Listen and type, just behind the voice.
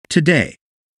Today,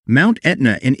 Mount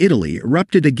Etna in Italy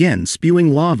erupted again,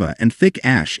 spewing lava and thick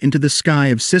ash into the sky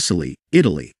of Sicily,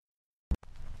 Italy.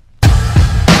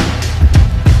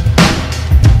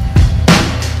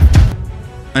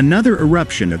 Another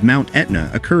eruption of Mount Etna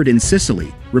occurred in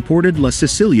Sicily, reported La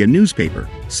Sicilia newspaper,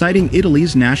 citing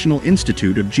Italy's National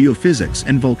Institute of Geophysics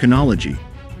and Volcanology.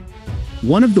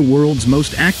 One of the world's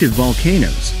most active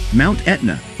volcanoes, Mount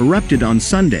Etna, erupted on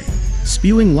Sunday,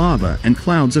 spewing lava and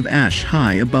clouds of ash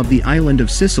high above the island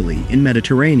of Sicily in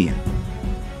Mediterranean.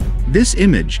 This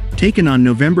image, taken on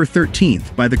November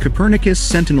 13th by the Copernicus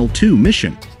Sentinel-2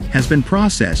 mission, has been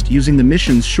processed using the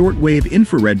mission's shortwave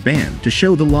infrared band to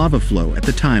show the lava flow at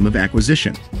the time of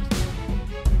acquisition.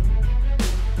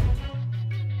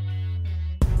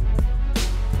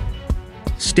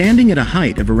 Standing at a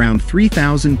height of around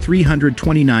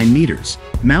 3,329 meters,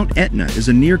 Mount Etna is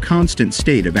a near-constant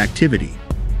state of activity.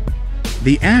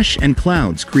 The ash and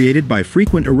clouds created by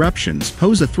frequent eruptions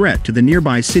pose a threat to the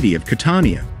nearby city of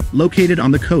Catania, located on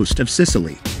the coast of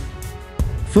Sicily.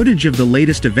 Footage of the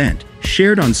latest event,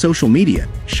 shared on social media,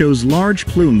 shows large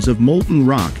plumes of molten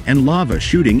rock and lava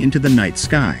shooting into the night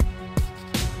sky.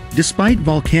 Despite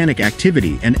volcanic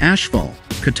activity and ashfall,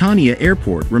 Catania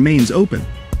Airport remains open.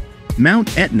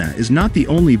 Mount Etna is not the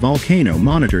only volcano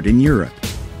monitored in Europe.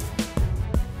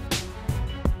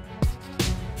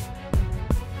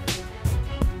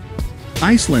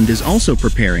 Iceland is also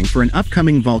preparing for an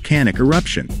upcoming volcanic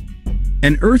eruption.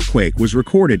 An earthquake was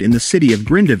recorded in the city of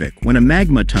Grindavik when a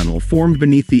magma tunnel formed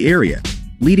beneath the area,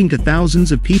 leading to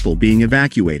thousands of people being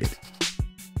evacuated.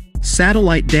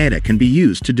 Satellite data can be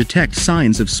used to detect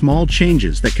signs of small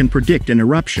changes that can predict an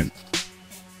eruption.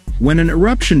 When an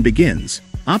eruption begins,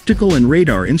 optical and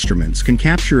radar instruments can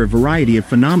capture a variety of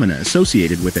phenomena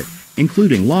associated with it,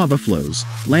 including lava flows,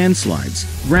 landslides,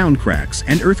 ground cracks,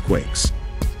 and earthquakes.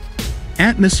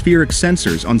 Atmospheric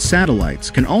sensors on satellites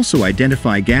can also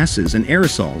identify gases and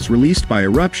aerosols released by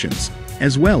eruptions,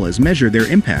 as well as measure their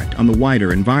impact on the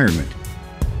wider environment.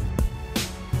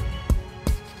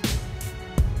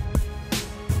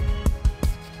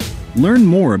 Learn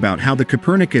more about how the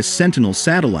Copernicus Sentinel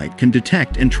satellite can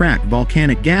detect and track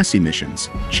volcanic gas emissions,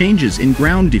 changes in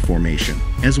ground deformation,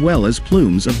 as well as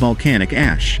plumes of volcanic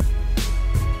ash.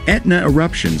 Etna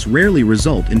eruptions rarely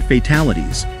result in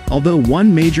fatalities, although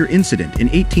one major incident in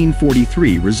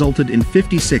 1843 resulted in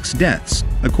 56 deaths,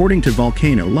 according to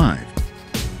Volcano Live.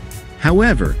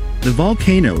 However, the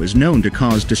volcano is known to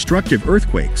cause destructive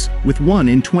earthquakes, with one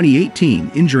in 2018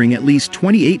 injuring at least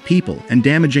 28 people and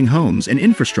damaging homes and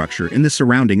infrastructure in the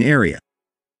surrounding area.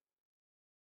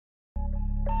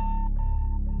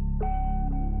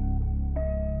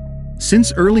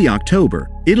 Since early October,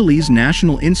 Italy's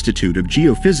National Institute of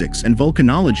Geophysics and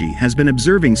Volcanology has been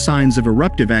observing signs of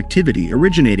eruptive activity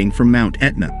originating from Mount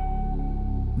Etna.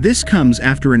 This comes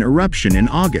after an eruption in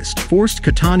August forced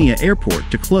Catania Airport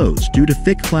to close due to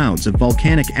thick clouds of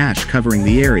volcanic ash covering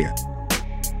the area.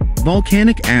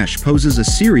 Volcanic ash poses a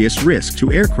serious risk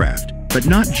to aircraft, but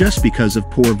not just because of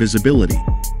poor visibility.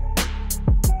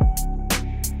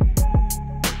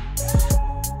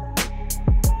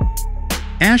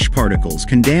 Ash particles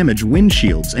can damage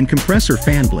windshields and compressor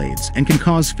fan blades and can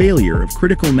cause failure of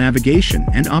critical navigation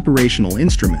and operational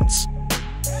instruments.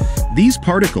 These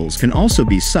particles can also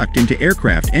be sucked into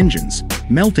aircraft engines,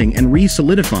 melting and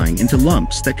re-solidifying into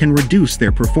lumps that can reduce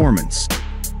their performance.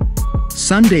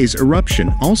 Sunday's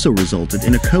eruption also resulted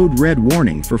in a code red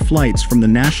warning for flights from the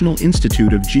National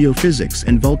Institute of Geophysics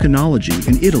and Volcanology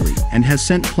in Italy and has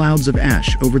sent clouds of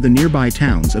ash over the nearby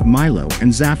towns of Milo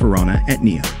and Zafferana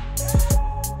Etnia.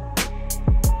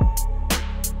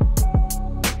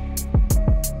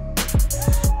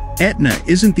 Etna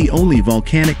isn't the only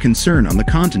volcanic concern on the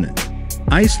continent.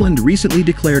 Iceland recently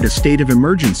declared a state of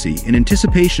emergency in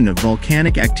anticipation of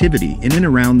volcanic activity in and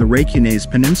around the Reykjanes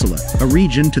Peninsula, a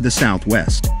region to the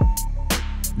southwest.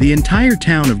 The entire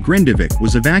town of Grindavik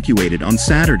was evacuated on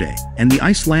Saturday, and the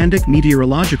Icelandic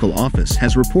Meteorological Office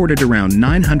has reported around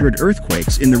 900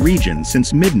 earthquakes in the region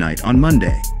since midnight on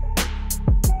Monday.